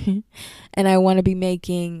matter and I want to be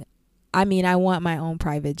making, I want my own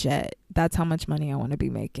private jet. That's how much money I want to be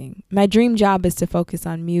making. My dream job is to focus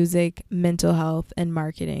on music, mental health, and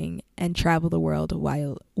marketing and travel the world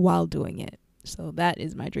while doing it. So that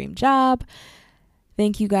is my dream job.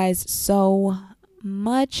 Thank you guys so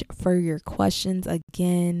much for your questions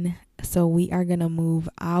again. So we are going to move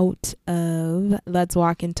out of Let's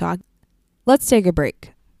Walk and Talk. Let's take a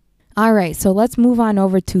break. All right, so let's move on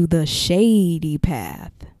over to the shady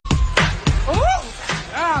path. The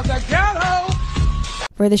ghetto.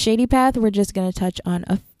 For the shady path, we're just going to touch on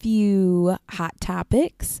a few hot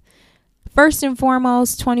topics. First and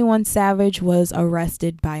foremost, 21 Savage was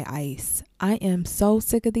arrested by ICE. I am so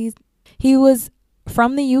sick of these. He was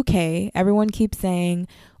from the UK. Everyone keeps saying,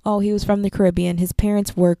 oh, he was from the Caribbean. His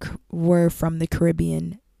parents were from the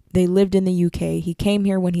Caribbean. They lived in the UK. He came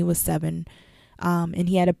here when he was 7, and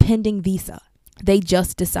he had a pending visa. They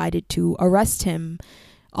just decided to arrest him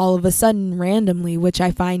all of a sudden randomly, which I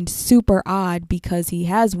find super odd because he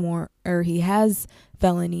has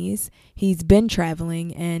felonies. He's been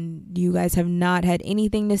traveling, and you guys have not had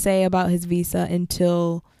anything to say about his visa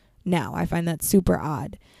until now. I find that super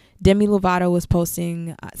odd. Demi Lovato was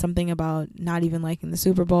posting something about not even liking the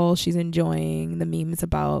Super Bowl. She's enjoying the memes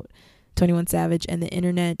about 21 Savage, and the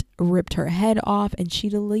internet ripped her head off, and she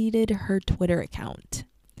deleted her Twitter account.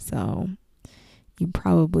 So you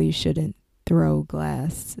probably shouldn't throw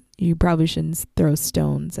glass. You probably shouldn't throw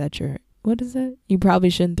stones at your... What is it? You probably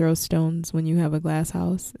shouldn't throw stones when you have a glass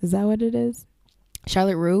house. Is that what it is?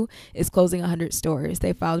 Charlotte Russe is closing 100 stores.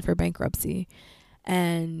 They filed for bankruptcy.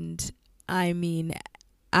 And I mean,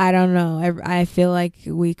 I don't know. I feel like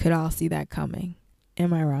we could all see that coming.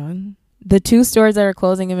 Am I wrong? The 2 stores that are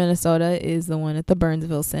closing in Minnesota is the one at the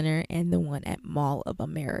Burnsville Center and the one at Mall of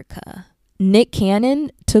America. Nick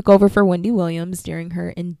Cannon took over for Wendy Williams during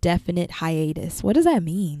her indefinite hiatus. What does that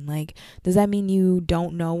mean? Like, does that mean you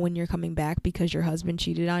don't know when you're coming back because your husband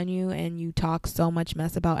cheated on you and you talk so much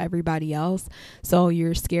mess about everybody else? So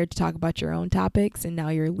you're scared to talk about your own topics, and now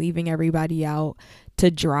you're leaving everybody out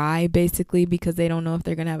to dry basically because they don't know if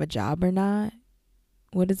they're going to have a job or not?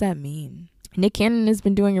 What does that mean? Nick Cannon has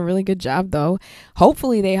been doing a really good job, though.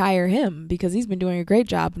 Hopefully they hire him because he's been doing a great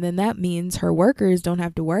job. And then that means her workers don't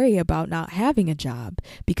have to worry about not having a job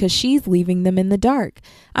because she's leaving them in the dark.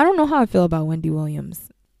 I don't know how I feel about Wendy Williams.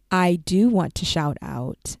 I do want to shout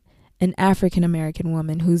out an African-American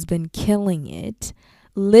woman who's been killing it.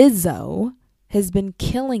 Lizzo has been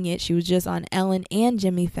killing it. She was just on Ellen and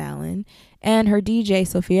Jimmy Fallon. And her DJ,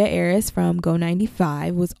 Sophia Aris from Go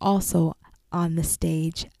 95, was also on the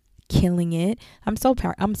stage killing it. I'm so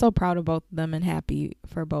proud of both of them and happy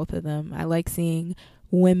for both of them. I like seeing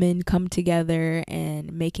women come together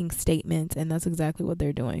and making statements, and that's exactly what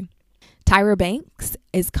they're doing. Tyra Banks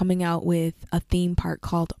is coming out with a theme park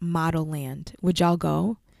called Model Land. Would y'all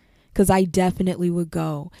go? Because I definitely would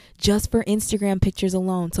go just for Instagram pictures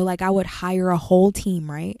alone. So like I would hire a whole team,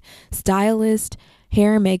 right? Stylist,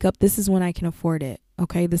 hair and makeup. This is when I can afford it.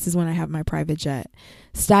 Okay, this is when I have my private jet.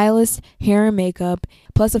 Stylist, hair and makeup,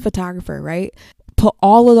 plus a photographer, right? Put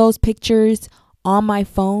all of those pictures on my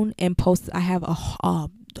phone and post. I have a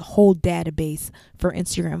whole database for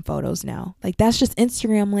Instagram photos now. Like, that's just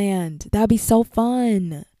Instagram land. That'd be so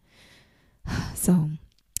fun. So,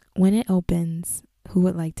 when it opens, who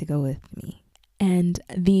would like to go with me? And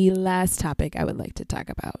the last topic I would like to talk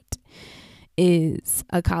about is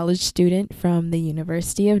a college student from the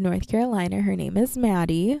University of North Carolina. Her name is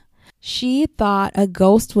Maddie. She thought a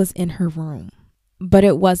ghost was in her room, but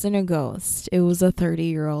it wasn't a ghost. It was a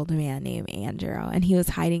 30-year-old man named Andrew, and he was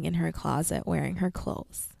hiding in her closet wearing her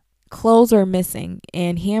clothes. Clothes were missing,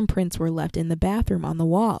 and handprints were left in the bathroom on the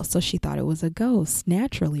wall, so she thought it was a ghost,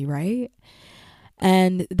 naturally, right?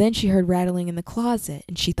 And then she heard rattling in the closet,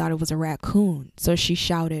 and she thought it was a raccoon. So she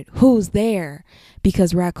shouted, "Who's there?"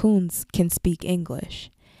 Because raccoons can speak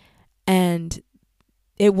English. And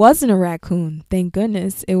it wasn't a raccoon, thank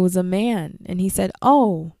goodness. It was a man. And he said,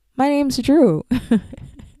 "Oh, my name's Drew." And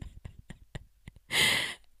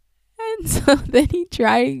so then he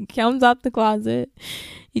comes out the closet.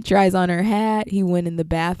 He tries on her hat. He went in the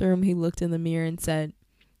bathroom. He looked in the mirror and said,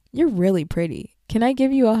 "You're really pretty. Can I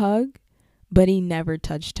give you a hug?" But he never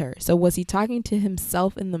touched her. So was he talking to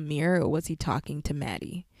himself in the mirror, or was he talking to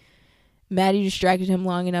Maddie? Maddie distracted him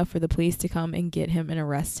long enough for the police to come and get him and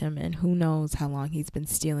arrest him. And who knows how long he's been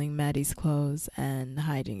stealing Maddie's clothes and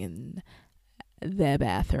hiding in the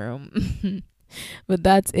bathroom. But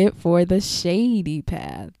that's it for the shady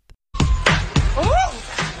path.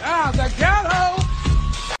 The ghetto.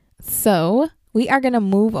 So we are going to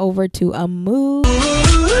move over to a move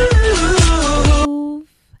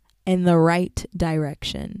in the right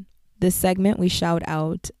direction. This segment, we shout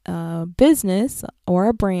out a business or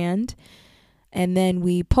a brand, and then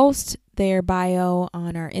we post their bio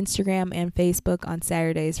on our Instagram and Facebook on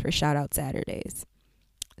Saturdays for Shout Out Saturdays.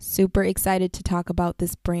 Super excited to talk about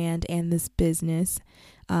this brand and this business.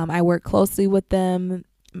 I work closely with them.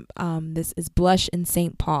 This is Blush in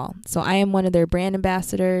St. Paul. So I am one of their brand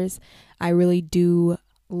ambassadors. I really do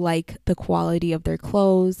like the quality of their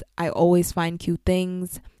clothes. I always find cute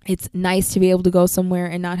things. It's nice to be able to go somewhere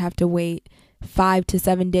and not have to wait 5 to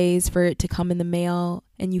 7 days for it to come in the mail,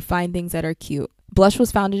 and you find things that are cute. Blush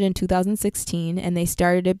was founded in 2016, and they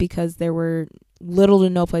started it because there were little to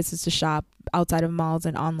no places to shop outside of malls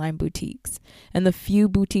and online boutiques. And the few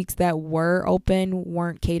boutiques that were open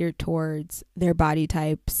weren't catered towards their body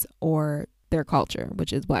types or their culture,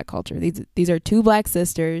 which is Black culture. These are two Black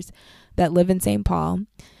sisters that live in St. Paul,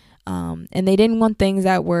 and they didn't want things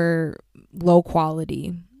that were low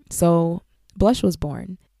quality. So Blush was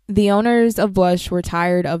born. The owners of Blush were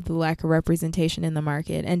tired of the lack of representation in the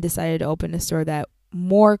market and decided to open a store that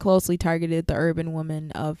more closely targeted the urban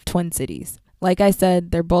women of Twin Cities. Like I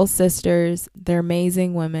said, they're both sisters. They're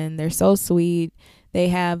amazing women. They're so sweet. They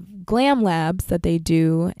have glam labs that they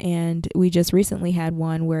do, and we just recently had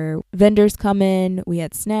one where vendors come in, we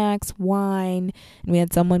had snacks, wine, and we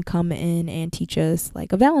had someone come in and teach us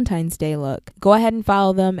like a Valentine's Day look. Go ahead and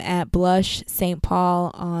follow them at Blush St.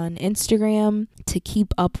 Paul on Instagram to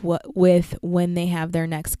keep up with when they have their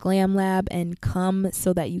next glam lab, and come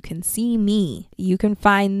so that you can see me. You can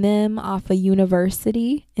find them off a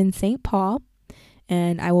university in St. Paul.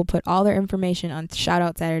 And I will put all their information on Shout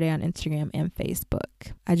Out Saturday on Instagram and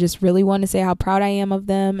Facebook. I just really want to say how proud I am of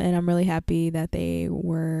them, and I'm really happy that they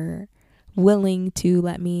were willing to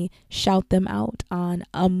let me shout them out on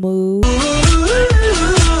a move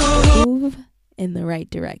in the right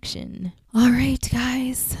direction. All right,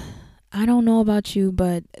 guys. I don't know about you,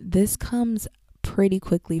 but this comes pretty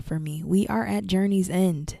quickly for me. We are at Journey's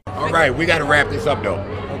End. All right, we got to wrap this up, though.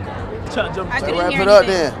 I couldn't wrap hear it up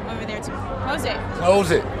anything then. over there too. Close it.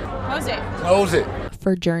 Close it. Close it. Close it.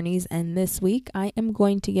 For Journey's End this week, I am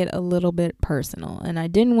going to get a little bit personal. And I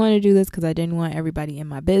didn't want to do this because I didn't want everybody in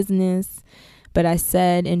my business. But I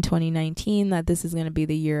said in 2019 that this is going to be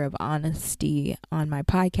the year of honesty on my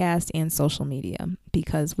podcast and social media,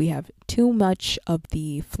 because we have too much of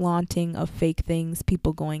the flaunting of fake things,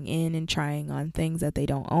 people going in and trying on things that they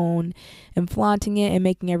don't own and flaunting it and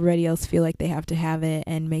making everybody else feel like they have to have it,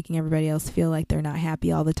 and making everybody else feel like they're not happy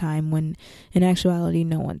all the time, when in actuality,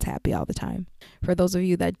 no one's happy all the time. For those of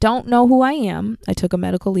you that don't know who I am, I took a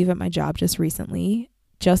medical leave at my job just recently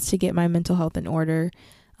just to get my mental health in order.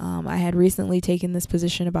 I had recently taken this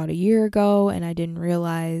position about a year ago, and I didn't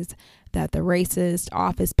realize that the racist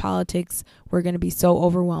office politics were going to be so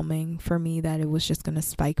overwhelming for me that it was just going to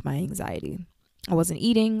spike my anxiety. I wasn't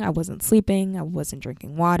eating, I wasn't sleeping, I wasn't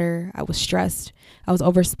drinking water, I was stressed, I was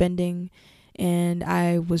overspending, and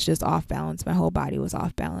I was just off balance. My whole body was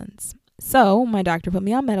off balance. So my doctor put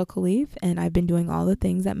me on medical leave, and I've been doing all the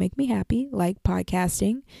things that make me happy, like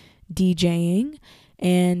podcasting, DJing,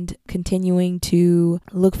 and continuing to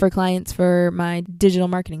look for clients for my digital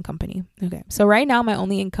marketing company. Okay. So right now my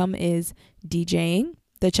only income is DJing,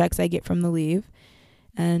 the checks I get from the leave,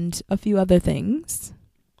 and a few other things.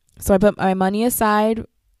 So I put my money aside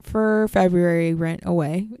for February rent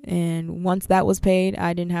away. And once that was paid,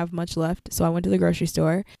 I didn't have much left. So I went to the grocery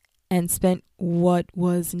store and spent what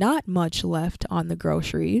was not much left on the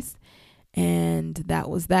groceries. And that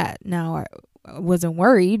was that. Now, I wasn't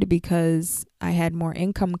worried because I had more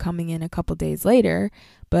income coming in a couple days later,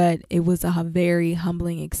 but it was a very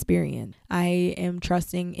humbling experience. I am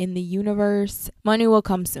trusting in the universe. Money will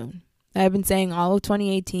come soon. I've been saying all of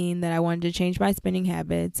 2018 that I wanted to change my spending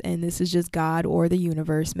habits, and this is just God or the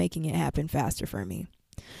universe making it happen faster for me.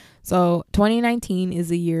 So 2019 is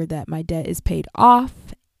the year that my debt is paid off,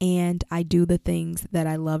 and I do the things that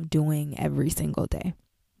I love doing every single day.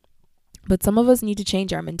 But some of us need to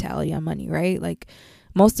change our mentality on money, right? Like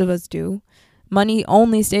most of us do. Money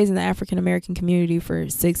only stays in the African American community for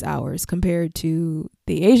 6 hours compared to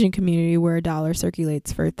the Asian community where a dollar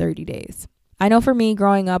circulates for 30 days. I know for me,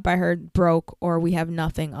 growing up, I heard broke or we have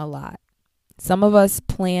nothing a lot. Some of us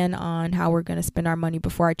plan on how we're going to spend our money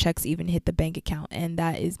before our checks even hit the bank account, and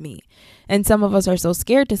that is me. And some of us are so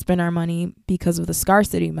scared to spend our money because of the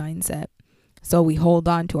scarcity mindset. So we hold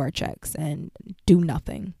on to our checks and do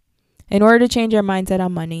nothing. In order to change your mindset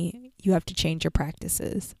on money, you have to change your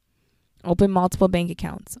practices. Open multiple bank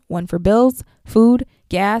accounts, one for bills, food,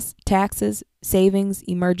 gas, taxes, savings,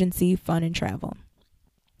 emergency, fun, and travel.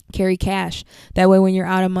 Carry cash. That way when you're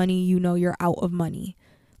out of money, you know you're out of money.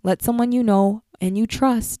 Let someone you know and you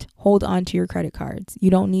trust hold on to your credit cards. You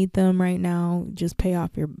don't need them right now. Just pay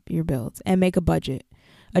off your bills and make a budget.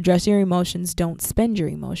 Address your emotions. Don't spend your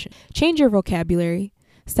emotions. Change your vocabulary.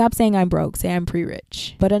 Stop saying I'm broke. Say I'm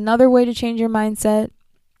pre-rich. But another way to change your mindset,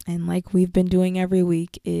 and like we've been doing every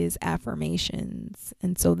week, is affirmations.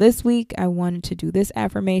 And so this week I wanted to do this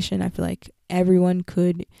affirmation. I feel like everyone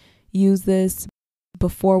could use this.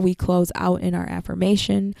 Before we close out in our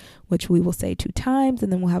affirmation, which we will say 2 times,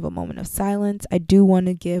 and then we'll have a moment of silence, I do want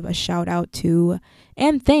to give a shout out to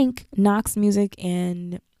and thank Knox Music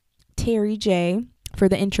and Terry J for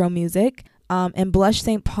the intro music. And Blush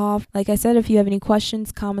St. Paul. Like I said, if you have any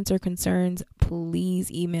questions, comments, or concerns,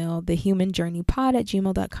 please email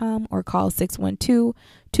thehumanjourneypod@gmail.com or call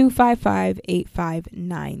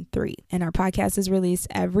 612-255-8593. And our podcast is released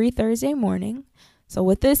every Thursday morning. So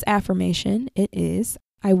with this affirmation, it is,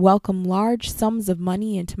 I welcome large sums of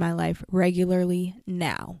money into my life regularly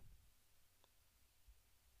now.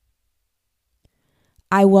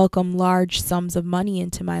 I welcome large sums of money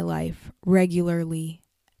into my life regularly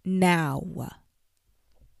now.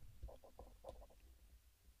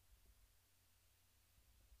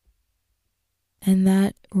 And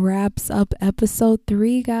that wraps up episode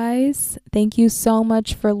 3, guys. Thank you so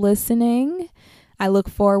much for listening. I look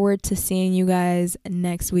forward to seeing you guys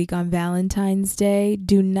next week on Valentine's Day.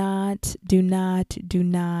 Do not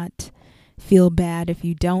feel bad if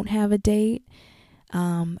you don't have a date.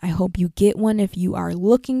 I hope you get one if you are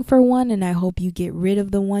looking for one, and I hope you get rid of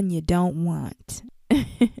the one you don't want.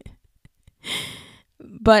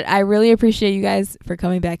 But I really appreciate you guys for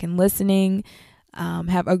coming back and listening.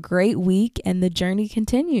 Have a great week, and the journey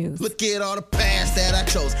continues. Look at all the paths that I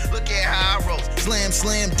chose. Look at how I rose.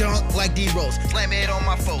 Slam, dunk like D-Rose. Slam it on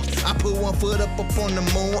my foes. I put one foot up on the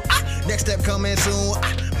moon. Next step coming soon.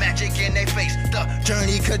 Magic in their face. The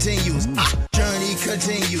journey continues. Journey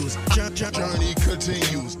continues. Journey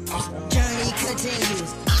continues. Journey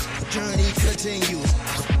continues. Journey continues.